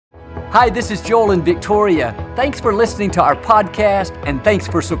Hi, this is Joel and Victoria. Thanks for listening to our podcast, and thanks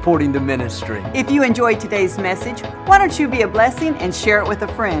for supporting the ministry. If you enjoyed today's message, why don't you be a blessing and share it with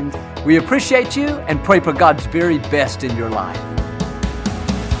a friend? We appreciate you and pray for God's very best in your life.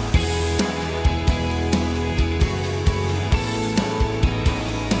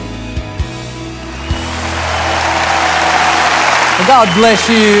 Well, God bless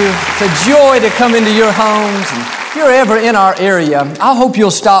you. It's a joy to come into your homes. And if you're ever in our area, I hope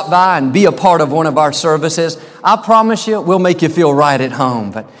you'll stop by and be a part of one of our services. I promise you, we'll make you feel right at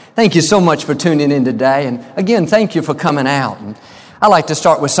home. But thank you so much for tuning in today. And again, thank you for coming out. And I like to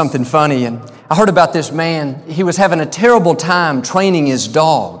start with something funny. And I heard about this man. He was having a terrible time training his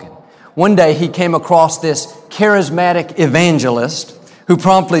dog. One day he came across this charismatic evangelist who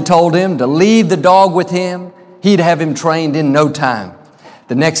promptly told him to leave the dog with him. He'd have him trained in no time.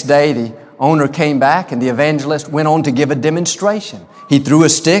 The next day, the owner came back and the evangelist went on to give a demonstration. He threw a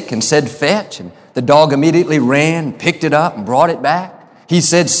stick and said, "Fetch," and the dog immediately ran, picked it up and brought it back. He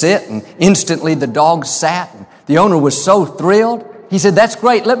said, "Sit," and instantly the dog sat. And the owner was so thrilled. He said, "That's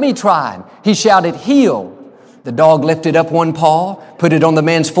great, let me try." And he shouted, "Heel." The dog lifted up one paw, put it on the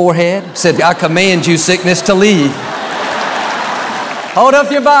man's forehead, said, "I command you, sickness, to leave." Hold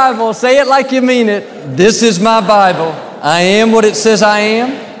up your Bible. Say it like you mean it. This is my Bible. I am what it says I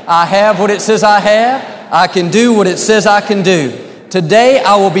am. I have what it says I have. I can do what it says I can do. Today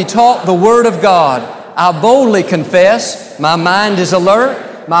I will be taught the Word of God. I boldly confess. My mind is alert.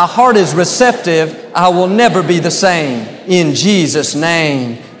 My heart is receptive. I will never be the same. In Jesus'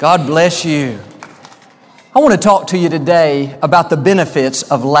 name. God bless you. I want to talk to you today about the benefits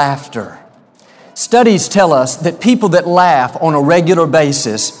of laughter. Studies tell us that people that laugh on a regular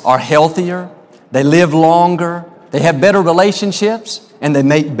basis are healthier, they live longer, they have better relationships, and they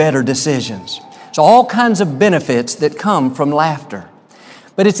make better decisions. So all kinds of benefits that come from laughter.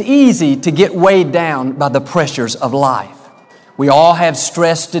 But it's easy to get weighed down by the pressures of life. We all have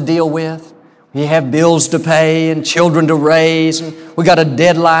stress to deal with. We have bills to pay and children to raise, and we got a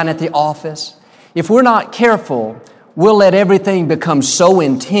deadline at the office. If we're not careful, we'll let everything become so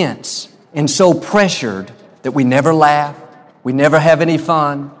intense and so pressured that we never laugh, we never have any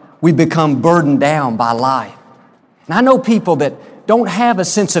fun, we become burdened down by life. And I know people that don't have a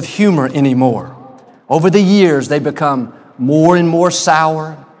sense of humor anymore. Over the years, they become more and more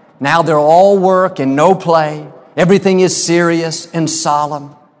sour. Now they're all work and no play. Everything is serious and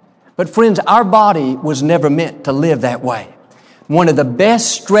solemn. But friends, our body was never meant to live that way. One of the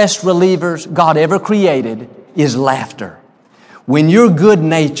best stress relievers God ever created is laughter. When you're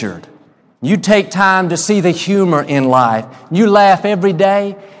good-natured, you take time to see the humor in life, you laugh every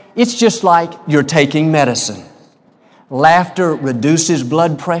day, it's just like you're taking medicine. Laughter reduces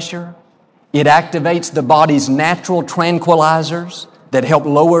blood pressure. It activates the body's natural tranquilizers that help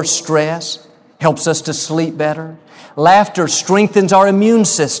lower stress, helps us to sleep better. Laughter strengthens our immune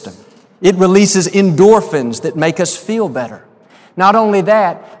system. It releases endorphins that make us feel better. Not only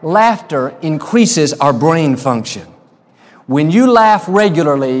that, laughter increases our brain function. When you laugh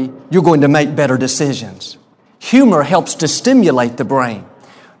regularly, you're going to make better decisions. Humor helps to stimulate the brain.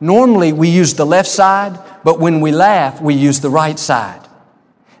 Normally, we use the left side, but when we laugh, we use the right side.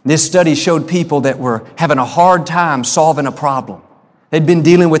 This study showed people that were having a hard time solving a problem. They'd been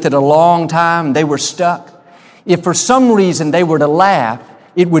dealing with it a long time, they were stuck. If for some reason they were to laugh,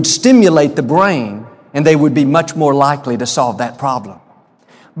 it would stimulate the brain, and they would be much more likely to solve that problem.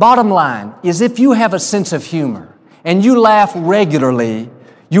 Bottom line is, if you have a sense of humor, and you laugh regularly,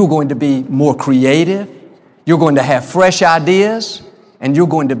 you're going to be more creative, you're going to have fresh ideas, and you're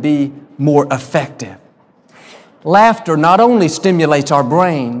going to be more effective. Laughter not only stimulates our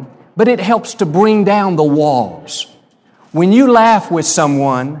brain, but it helps to bring down the walls. When you laugh with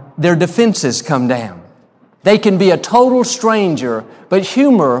someone, their defenses come down. They can be a total stranger, but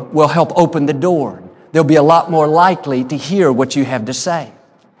humor will help open the door. They'll be a lot more likely to hear what you have to say.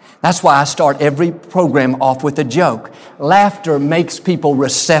 That's why I start every program off with a joke. Laughter makes people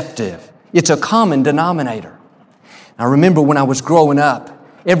receptive. It's a common denominator. I remember when I was growing up,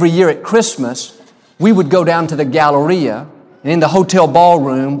 every year at Christmas, we would go down to the Galleria, and in the hotel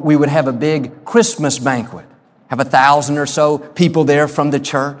ballroom, we would have a big Christmas banquet. Have 1,000 or so people there from the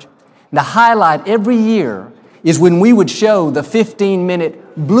church. And the highlight every year is when we would show the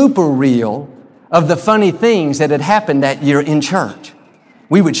 15-minute blooper reel of the funny things that had happened that year in church.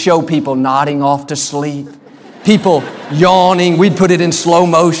 We would show people nodding off to sleep, people yawning. We'd put it in slow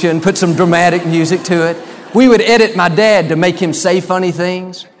motion, put some dramatic music to it. We would edit my dad to make him say funny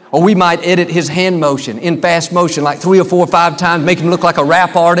things. Or we might edit his hand motion in fast motion like 3 or 4 or 5 times, make him look like a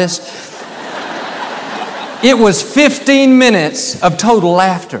rap artist. It was 15 minutes of total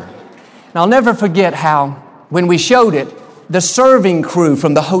laughter. And I'll never forget how, when we showed it, the serving crew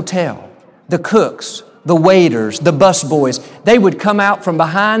from the hotel, the cooks, the waiters, the busboys, they would come out from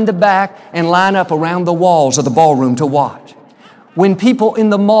behind the back and line up around the walls of the ballroom to watch. When people in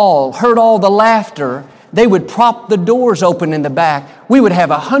the mall heard all the laughter, they would prop the doors open in the back. We would have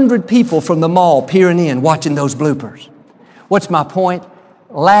 100 people from the mall peering in, watching those bloopers. What's my point?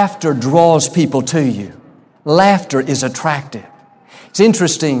 Laughter draws people to you. Laughter is attractive. It's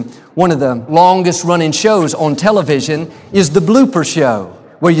interesting, one of the longest running shows on television is the blooper show,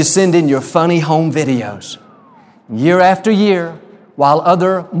 where you send in your funny home videos. Year after year, while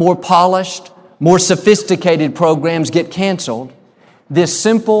other more polished, more sophisticated programs get canceled, this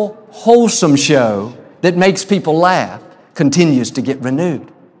simple, wholesome show that makes people laugh continues to get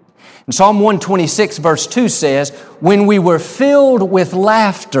renewed. And Psalm 126 verse 2 says, "When we were filled with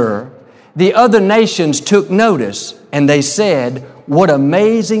laughter, the other nations took notice, and they said, 'What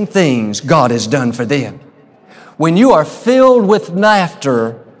amazing things God has done for them.'" When you are filled with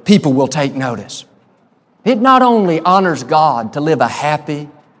laughter, people will take notice. It not only honors God to live a happy,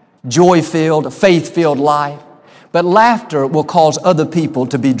 joy-filled, faith-filled life, but laughter will cause other people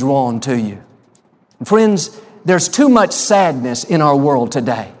to be drawn to you. Friends, there's too much sadness in our world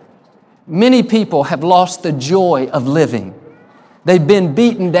today. Many people have lost the joy of living. They've been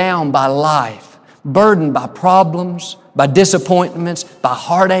beaten down by life, burdened by problems, by disappointments, by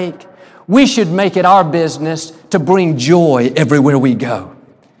heartache. We should make it our business to bring joy everywhere we go.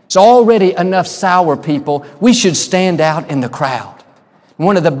 It's already enough sour people. We should stand out in the crowd.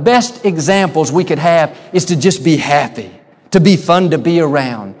 One of the best examples we could have is to just be happy, to be fun to be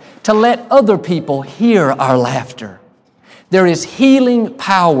around, to let other people hear our laughter. There is healing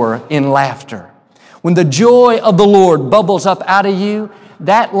power in laughter. When the joy of the Lord bubbles up out of you,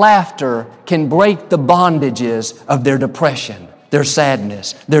 that laughter can break the bondages of their depression, their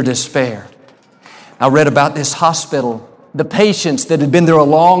sadness, their despair. I read about this hospital, the patients that had been there a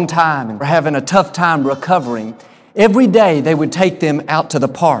long time and were having a tough time recovering. Every day they would take them out to the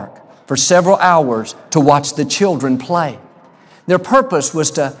park for several hours to watch the children play. Their purpose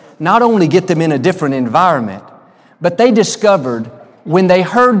was to not only get them in a different environment, but they discovered when they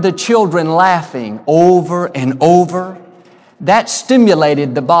heard the children laughing over and over, that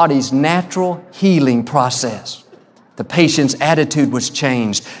stimulated the body's natural healing process. The patient's attitude was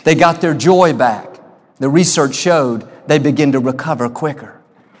changed. They got their joy back. The research showed they began to recover quicker.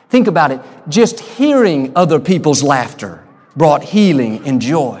 Think about it. Just hearing other people's laughter brought healing and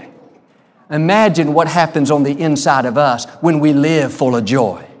joy. Imagine what happens on the inside of us when we live full of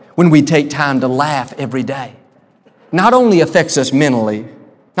joy, when we take time to laugh every day. Not only affects us mentally,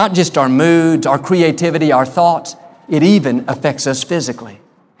 not just our moods, our creativity, our thoughts, it even affects us physically.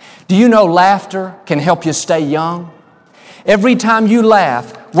 Do you know laughter can help you stay young? Every time you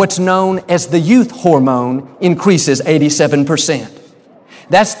laugh, what's known as the youth hormone increases 87%.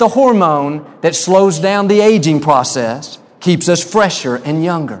 That's the hormone that slows down the aging process, keeps us fresher and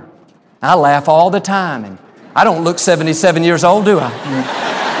younger. I laugh all the time, and I don't look 77 years old, do I?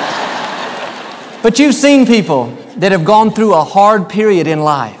 But you've seen people that have gone through a hard period in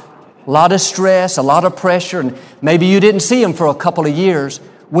life. A lot of stress, a lot of pressure, and maybe you didn't see them for a couple of years.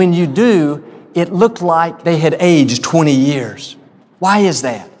 When you do, it looked like they had aged 20 years. Why is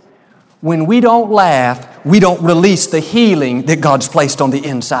that? When we don't laugh, we don't release the healing that God's placed on the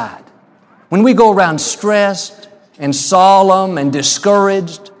inside. When we go around stressed and solemn and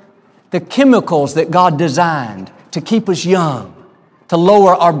discouraged, the chemicals that God designed to keep us young, to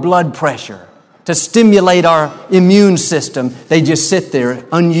lower our blood pressure, to stimulate our immune system, they just sit there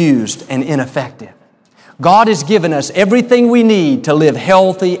unused and ineffective. God has given us everything we need to live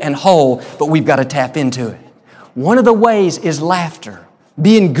healthy and whole, but we've got to tap into it. One of the ways is laughter,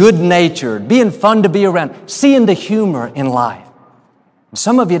 being good-natured, being fun to be around, seeing the humor in life.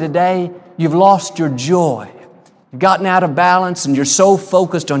 Some of you today, you've lost your joy. You've gotten out of balance and you're so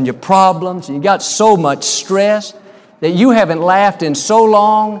focused on your problems and you got so much stress that you haven't laughed in so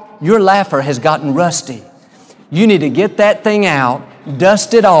long, your laugher has gotten rusty. You need to get that thing out,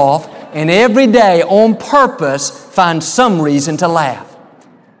 dust it off, and every day on purpose find some reason to laugh.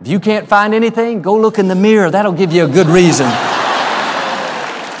 If you can't find anything, go look in the mirror. That'll give you a good reason.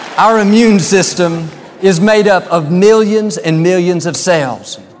 Our immune system is made up of millions and millions of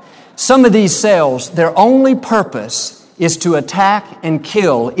cells. Some of these cells, their only purpose is to attack and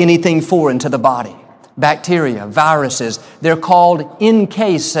kill anything foreign to the body. Bacteria, viruses, they're called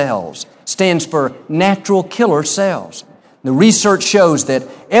NK cells. Stands for natural killer cells. The research shows that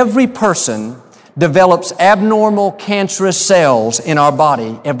every person develops abnormal cancerous cells in our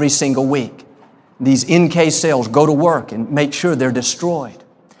body every single week. These NK cells go to work and make sure they're destroyed.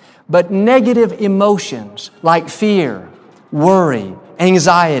 But negative emotions like fear, worry,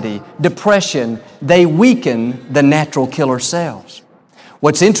 anxiety, depression, they weaken the natural killer cells.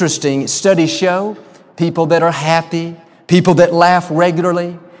 What's interesting, studies show people that are happy, people that laugh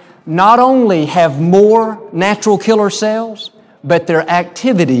regularly, not only have more natural killer cells, but their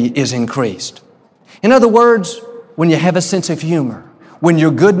activity is increased. In other words, when you have a sense of humor, when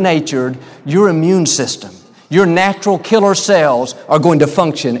you're good-natured, your immune system, your natural killer cells are going to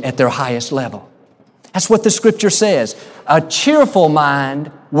function at their highest level. That's what the Scripture says. A cheerful mind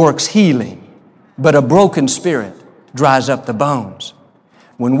works healing, but a broken spirit dries up the bones.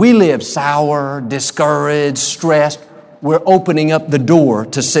 When we live sour, discouraged, stressed, we're opening up the door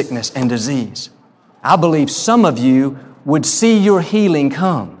to sickness and disease. I believe some of you would see your healing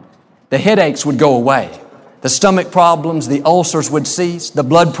come. The headaches would go away. The stomach problems, the ulcers would cease. The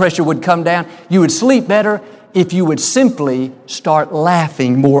blood pressure would come down. You would sleep better if you would simply start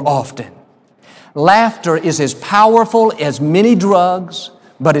laughing more often. Laughter is as powerful as many drugs,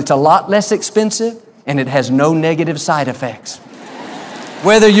 but it's a lot less expensive and it has no negative side effects.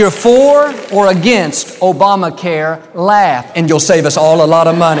 Whether you're for or against Obamacare, laugh and you'll save us all a lot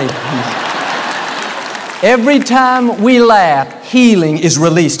of money. Every time we laugh, healing is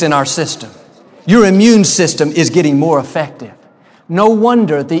released in our system. Your immune system is getting more effective. No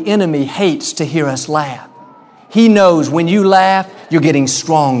wonder the enemy hates to hear us laugh. He knows when you laugh, you're getting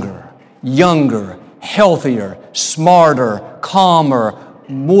stronger, younger, healthier, smarter, calmer,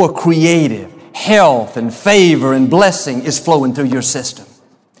 more creative. Health and favor and blessing is flowing through your system.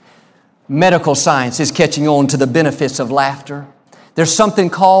 Medical science is catching on to the benefits of laughter. There's something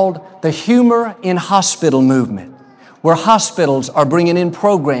called the humor in hospital movement, where hospitals are bringing in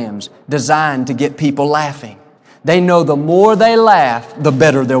programs designed to get people laughing. They know the more they laugh, the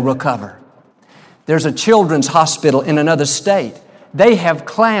better they'll recover. There's a children's hospital in another state. They have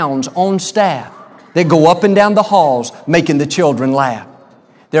clowns on staff that go up and down the halls making the children laugh.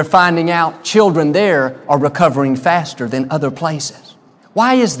 They're finding out children there are recovering faster than other places.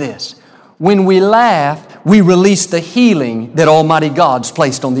 Why is this? When we laugh, we release the healing that Almighty God's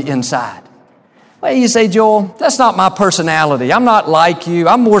placed on the inside. Well, you say, Joel, that's not my personality. I'm not like you.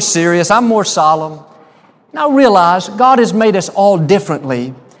 I'm more serious. I'm more solemn. Now realize God has made us all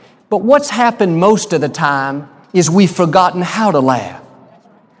differently, but what's happened most of the time is we've forgotten how to laugh.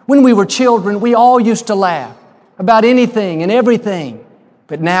 When we were children, we all used to laugh about anything and everything,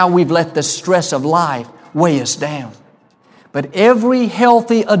 but now we've let the stress of life weigh us down. But every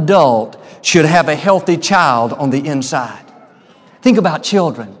healthy adult should have a healthy child on the inside. Think about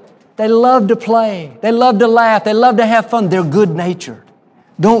children. They love to play. They love to laugh. They love to have fun. They're good-natured.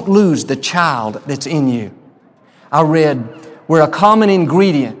 Don't lose the child that's in you. I read where a common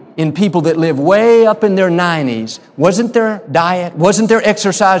ingredient in people that live way up in their 90s wasn't their diet, wasn't their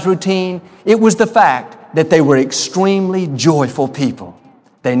exercise routine. It was the fact that they were extremely joyful people.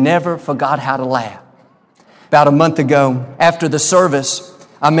 They never forgot how to laugh. About a month ago, after the service,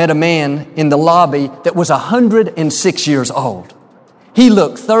 I met a man in the lobby that was 106 years old. He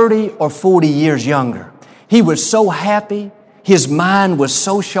looked 30 or 40 years younger. He was so happy. His mind was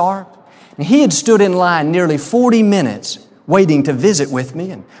so sharp. And he had stood in line nearly 40 minutes waiting to visit with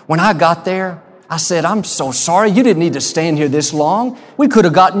me. And when I got there, I said, I'm so sorry. You didn't need to stand here this long. We could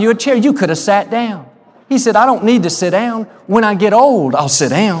have gotten you a chair. You could have sat down. He said, I don't need to sit down. When I get old, I'll sit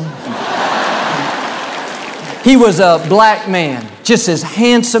down. He was a black man, just as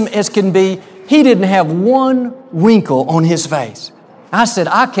handsome as can be. He didn't have one wrinkle on his face. I said,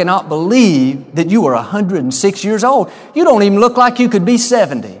 I cannot believe that you are 106 years old. You don't even look like you could be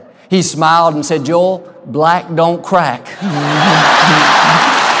 70. He smiled and said, Joel, black don't crack.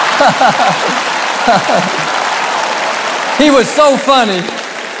 He was so funny.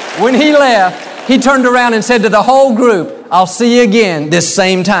 When he left, he turned around and said to the whole group, I'll see you again this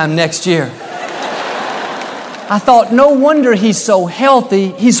same time next year. I thought, no wonder he's so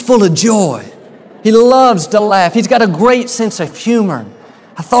healthy. He's full of joy. He loves to laugh. He's got a great sense of humor.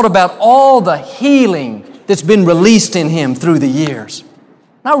 I thought about all the healing that's been released in him through the years.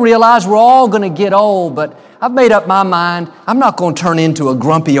 And I realize we're all going to get old, but I've made up my mind. I'm not going to turn into a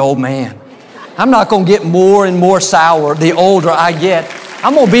grumpy old man. I'm not going to get more and more sour the older I get.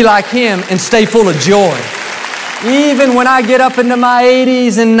 I'm going to be like him and stay full of joy. Even when I get up into my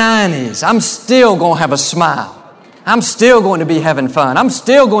 80s and 90s, I'm still going to have a smile. I'm still going to be having fun. I'm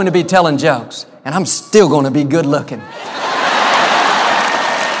still going to be telling jokes. And I'm still going to be good looking.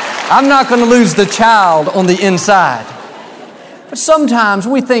 I'm not going to lose the child on the inside. But sometimes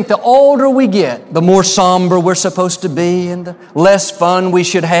we think the older we get, the more somber we're supposed to be and the less fun we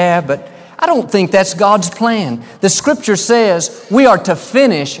should have. But I don't think that's God's plan. The Scripture says we are to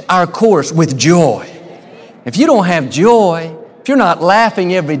finish our course with joy. If you don't have joy, if you're not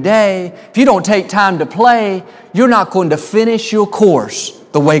laughing every day, if you don't take time to play, you're not going to finish your course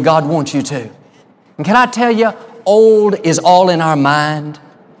the way God wants you to. And can I tell you, old is all in our mind.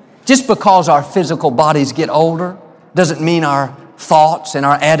 Just because our physical bodies get older doesn't mean our thoughts and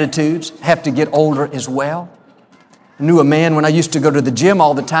our attitudes have to get older as well. I knew a man when I used to go to the gym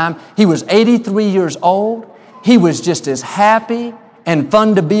all the time. He was 83 years old. He was just as happy and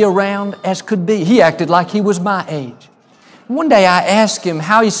fun to be around as could be. He acted like he was my age. One day I asked him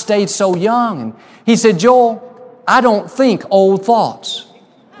how he stayed so young, and he said, Joel, I don't think old thoughts.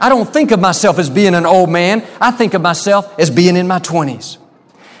 I don't think of myself as being an old man. I think of myself as being in my 20s.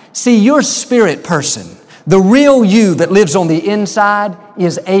 See, your spirit person, the real you that lives on the inside,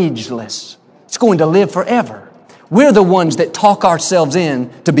 is ageless. It's going to live forever. We're the ones that talk ourselves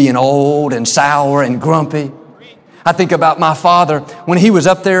in to being old and sour and grumpy. I think about my father when he was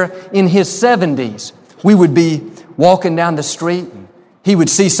up there in his 70s. We would be walking down the street, and he would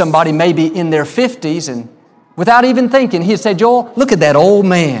see somebody maybe in their 50s, and without even thinking, he'd say, Joel, look at that old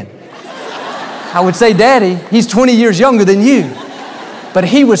man. I would say, Daddy, he's 20 years younger than you. But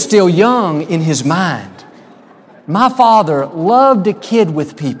he was still young in his mind. My father loved to kid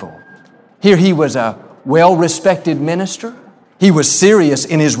with people. Here he was a well-respected minister. He was serious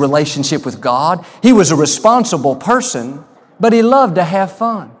in his relationship with God. He was a responsible person, but he loved to have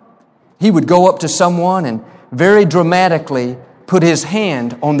fun. He would go up to someone and very dramatically put his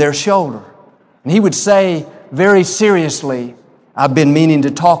hand on their shoulder. And he would say very seriously, I've been meaning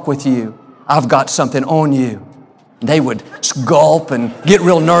to talk with you. I've got something on you. And they would gulp and get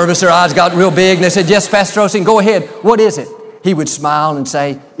real nervous. Their eyes got real big. And they said, yes, Pastor Osteen, go ahead. What is it? He would smile and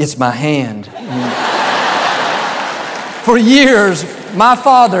say, it's my hand. For years, my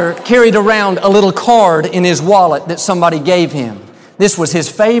father carried around a little card in his wallet that somebody gave him. This was his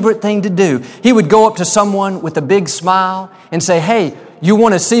favorite thing to do. He would go up to someone with a big smile and say, hey, you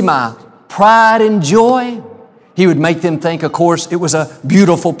want to see my pride and joy? He would make them think, of course, it was a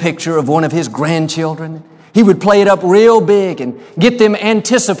beautiful picture of one of his grandchildren. He would play it up real big and get them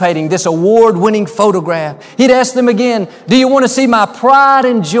anticipating this award-winning photograph. He'd ask them again, do you want to see my pride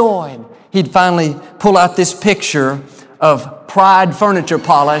and joy? And he'd finally pull out this picture of Pride furniture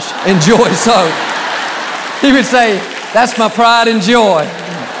polish and Joy soap. He would say, that's my pride and joy.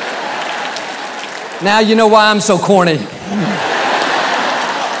 Now you know why I'm so corny.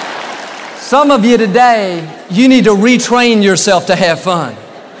 Some of you today, you need to retrain yourself to have fun.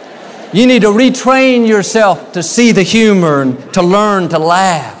 You need to retrain yourself to see the humor and to learn to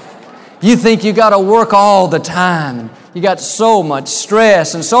laugh. You think you got to work all the time. You got so much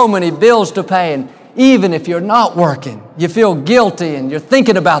stress and so many bills to pay. And even if you're not working, you feel guilty and you're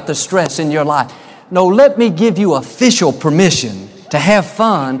thinking about the stress in your life. No, let me give you official permission to have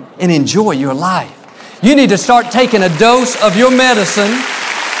fun and enjoy your life. You need to start taking a dose of your medicine.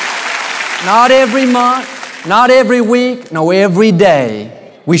 Not every month, not every week, no, every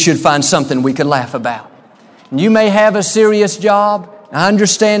day. We should find something we could laugh about. And you may have a serious job. I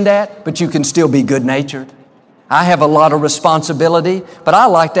understand that, but you can still be good-natured. I have a lot of responsibility, but I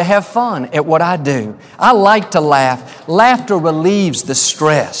like to have fun at what I do. I like to laugh. Laughter relieves the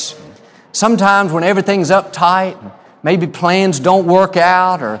stress. Sometimes when everything's uptight, maybe plans don't work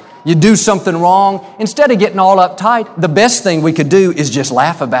out or you do something wrong, instead of getting all uptight, the best thing we could do is just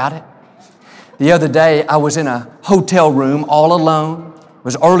laugh about it. The other day, I was in a hotel room all alone. It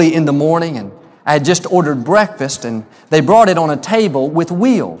was early in the morning, and I had just ordered breakfast, and they brought it on a table with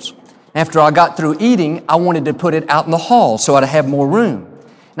wheels. After I got through eating, I wanted to put it out in the hall so I'd have more room.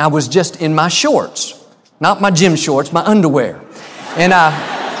 And I was just in my shorts, not my gym shorts, my underwear. And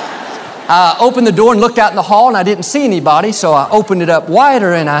I opened the door and looked out in the hall, and I didn't see anybody, so I opened it up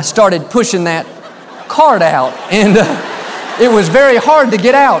wider, and I started pushing that cart out. And it was very hard to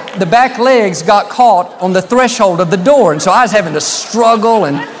get out. The back legs got caught on the threshold of the door, and so I was having to struggle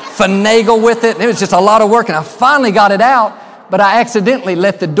and finagle with it. And it was just a lot of work, and I finally got it out, but I accidentally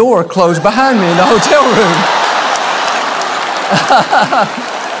let the door close behind me in the hotel room.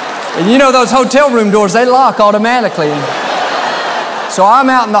 And you know those hotel room doors, they lock automatically. So I'm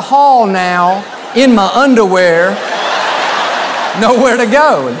out in the hall now, in my underwear, nowhere to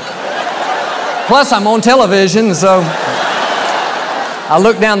go. Plus I'm on television, so I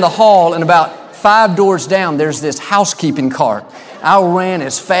look down the hall, and about 5 doors down, there's this housekeeping cart. I ran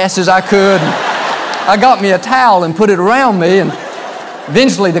as fast as I could. I got me a towel and put it around me, and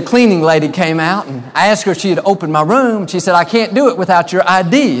eventually the cleaning lady came out, and I asked her if she had opened my room. She said, I can't do it without your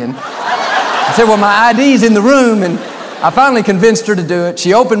ID. And I said, well, my ID's in the room. And I finally convinced her to do it.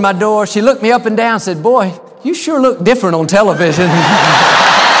 She opened my door. She looked me up and down and said, "Boy, you sure look different on television."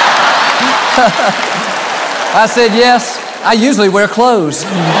 I said, "Yes, I usually wear clothes."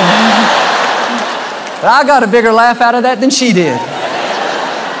 But I got a bigger laugh out of that than she did.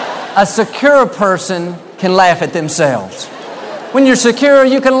 A secure person can laugh at themselves. When you're secure,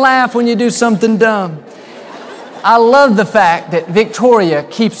 you can laugh when you do something dumb. I love the fact that Victoria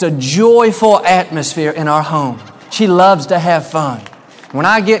keeps a joyful atmosphere in our home. She loves to have fun. When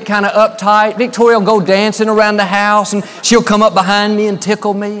I get kind of uptight, Victoria will go dancing around the house and she'll come up behind me and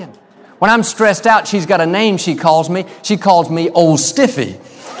tickle me. And when I'm stressed out, she's got a name she calls me. She calls me Old Stiffy.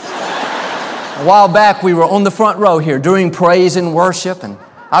 A while back, we were on the front row here during praise and worship, and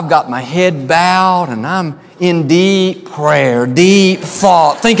I've got my head bowed and I'm in deep prayer, deep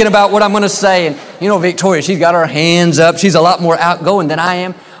thought, thinking about what I'm going to say. And you know, Victoria, she's got her hands up. She's a lot more outgoing than I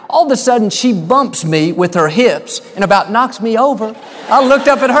am. All of a sudden, she bumps me with her hips and about knocks me over. I looked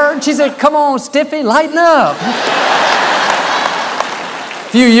up at her and she said, "Come on, Stiffy, lighten up."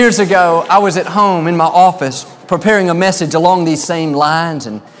 A few years ago, I was at home in my office preparing a message along these same lines,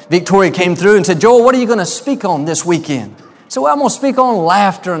 and Victoria came through and said, "Joel, what are you going to speak on this weekend?" So I'm going to speak on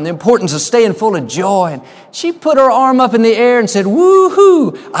laughter and the importance of staying full of joy. And she put her arm up in the air and said,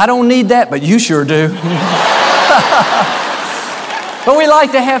 "Woo-hoo, I don't need that, but you sure do." But we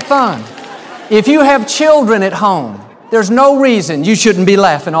like to have fun. If you have children at home, there's no reason you shouldn't be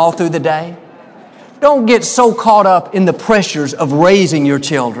laughing all through the day. Don't get so caught up in the pressures of raising your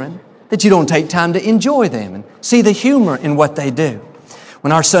children that you don't take time to enjoy them and see the humor in what they do.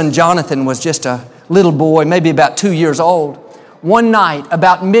 When our son Jonathan was just a little boy, maybe about 2 years old, one night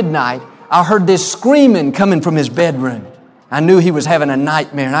about midnight, I heard this screaming coming from his bedroom. I knew he was having a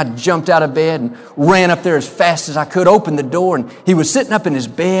nightmare, and I jumped out of bed and ran up there as fast as I could, opened the door, and he was sitting up in his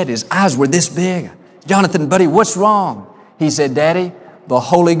bed. His eyes were this big. "Jonathan, buddy, what's wrong?" He said, "Daddy, the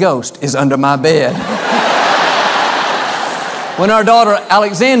Holy Ghost is under my bed." When our daughter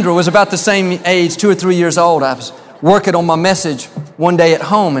Alexandra was about the same age, 2 or 3 years old, I was working on my message one day at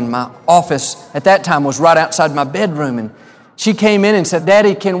home, and my office at that time was right outside my bedroom, and she came in and said,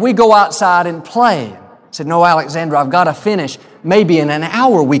 "Daddy, can we go outside and play?" I said, "No, Alexandra, I've got to finish. Maybe in an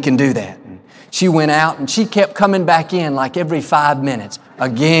hour we can do that." And she went out and she kept coming back in like every 5 minutes,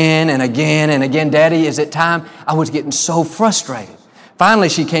 again and again and again. "Daddy, is it time?" I was getting so frustrated. Finally,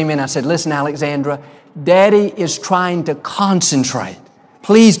 she came in. I said, "Listen, Alexandra, Daddy is trying to concentrate.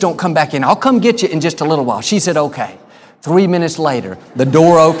 Please don't come back in. I'll come get you in just a little while." She said, "Okay." 3 minutes later, the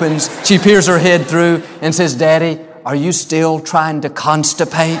door opens. She peers her head through and says, "Daddy, are you still trying to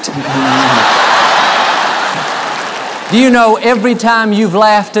constipate?" Do you know every time you've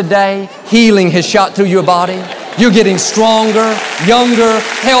laughed today, healing has shot through your body? You're getting stronger, younger,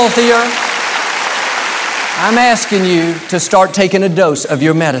 healthier. I'm asking you to start taking a dose of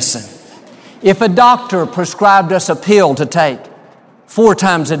your medicine. If a doctor prescribed us a pill to take 4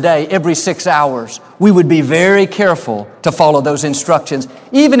 times a day, every 6 hours, we would be very careful to follow those instructions,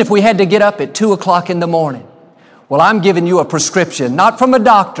 even if we had to get up at 2 o'clock in the morning. Well, I'm giving you a prescription, not from a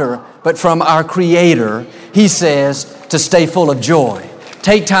doctor, but from our Creator. He says to stay full of joy.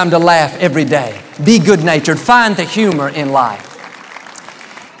 Take time to laugh every day. Be good-natured. Find the humor in life.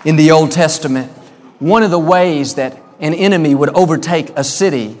 In the Old Testament, one of the ways that an enemy would overtake a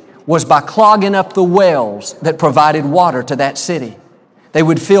city was by clogging up the wells that provided water to that city. They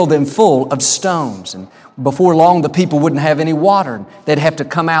would fill them full of stones, and before long the people wouldn't have any water. They'd have to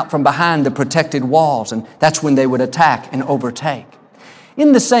come out from behind the protected walls, and that's when they would attack and overtake.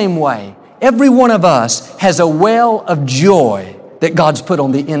 In the same way, every one of us has a well of joy that God's put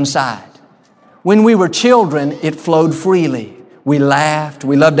on the inside. When we were children, it flowed freely. We laughed,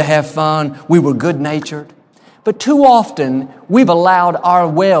 we loved to have fun, we were good-natured. But too often, we've allowed our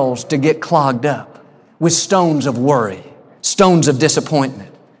wells to get clogged up with stones of worry, stones of disappointment,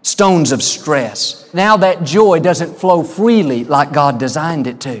 stones of stress. Now that joy doesn't flow freely like God designed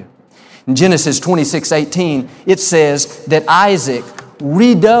it to. In Genesis 26:18, it says that Isaac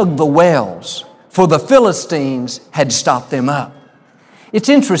redug the wells, for the Philistines had stopped them up. It's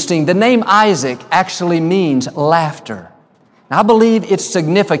interesting, the name Isaac actually means laughter. Now, I believe it's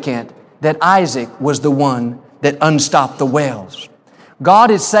significant that Isaac was the one that unstopped the wells.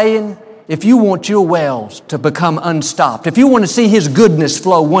 God is saying, if you want your wells to become unstopped, if you want to see His goodness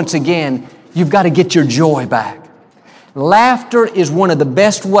flow once again, you've got to get your joy back. Laughter is one of the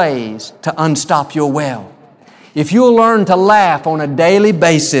best ways to unstop your well. If you'll learn to laugh on a daily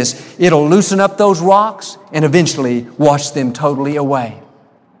basis, it'll loosen up those rocks and eventually wash them totally away.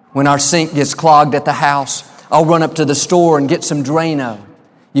 When our sink gets clogged at the house, I'll run up to the store and get some Drano.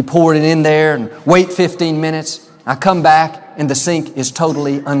 You pour it in there and wait 15 minutes. I come back and the sink is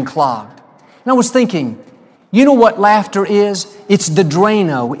totally unclogged. And I was thinking, you know what laughter is? It's the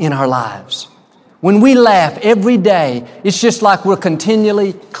Drano in our lives. When we laugh every day, it's just like we're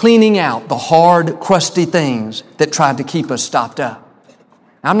continually cleaning out the hard, crusty things that tried to keep us stopped up.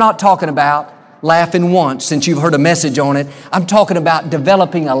 I'm not talking about laughing once, since you've heard a message on it. I'm talking about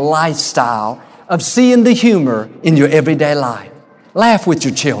developing a lifestyle of seeing the humor in your everyday life. Laugh with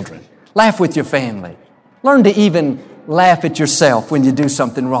your children. Laugh with your family. Learn to even laugh at yourself when you do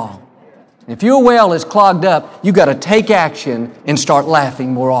something wrong. If your well is clogged up, you've got to take action and start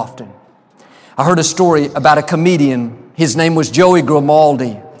laughing more often. I heard a story about a comedian. His name was Joey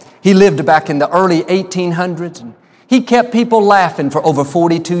Grimaldi. He lived back in the early 1800s, and he kept people laughing for over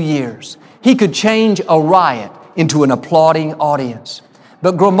 42 years. He could change a riot into an applauding audience.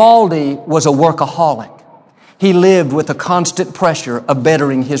 But Grimaldi was a workaholic. He lived with a constant pressure of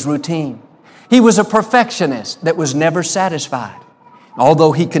bettering his routine. He was a perfectionist that was never satisfied.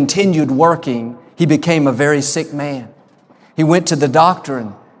 Although he continued working, he became a very sick man. He went to the doctor,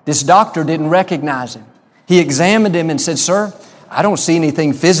 and this doctor didn't recognize him. He examined him and said, "Sir, I don't see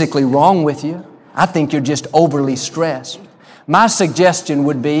anything physically wrong with you. I think you're just overly stressed. My suggestion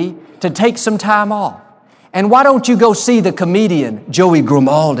would be to take some time off. And why don't you go see the comedian, Joey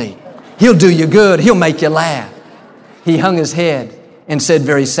Grimaldi? He'll do you good. He'll make you laugh." He hung his head and said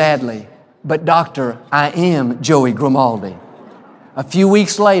very sadly, "But doctor, I am Joey Grimaldi." A few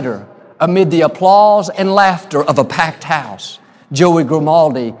weeks later, amid the applause and laughter of a packed house, Joey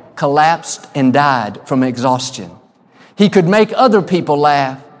Grimaldi collapsed and died from exhaustion. He could make other people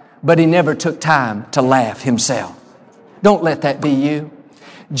laugh, but he never took time to laugh himself. Don't let that be you.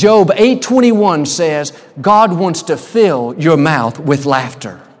 Job 8:21 says, God wants to fill your mouth with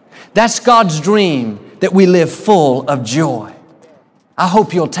laughter. That's God's dream, that we live full of joy. I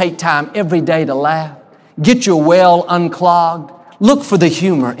hope you'll take time every day to laugh. Get your well unclogged. Look for the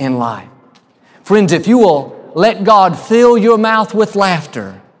humor in life. Friends, if you will let God fill your mouth with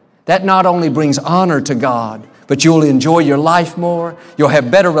laughter, that not only brings honor to God, but you'll enjoy your life more. You'll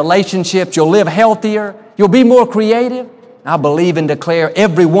have better relationships. You'll live healthier. You'll be more creative. I believe and declare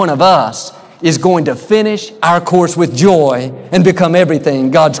every one of us is going to finish our course with joy and become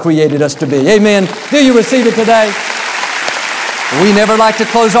everything God's created us to be. Amen. Do you receive it today? We never like to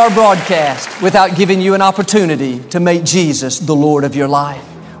close our broadcast without giving you an opportunity to make Jesus the Lord of your life.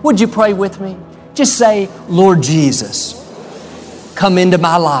 Would you pray with me? Just say, Lord Jesus, come into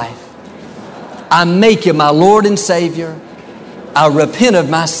my life. I make you my Lord and Savior. I repent of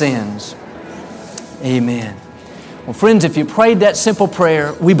my sins. Amen. Well, friends, if you prayed that simple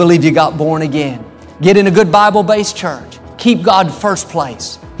prayer, we believe you got born again. Get in a good Bible-based church. Keep God first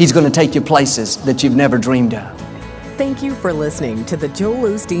place. He's going to take you places that you've never dreamed of. Thank you for listening to the Joel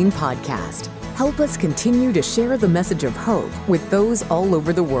Osteen Podcast. Help us continue to share the message of hope with those all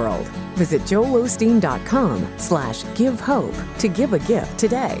over the world. Visit joelosteen.com/give hope to give a gift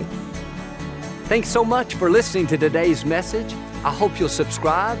today. Thanks so much for listening to today's message. I hope you'll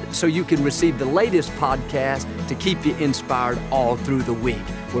subscribe so you can receive the latest podcast to keep you inspired all through the week.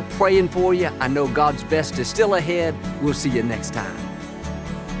 We're praying for you. I know God's best is still ahead. We'll see you next time.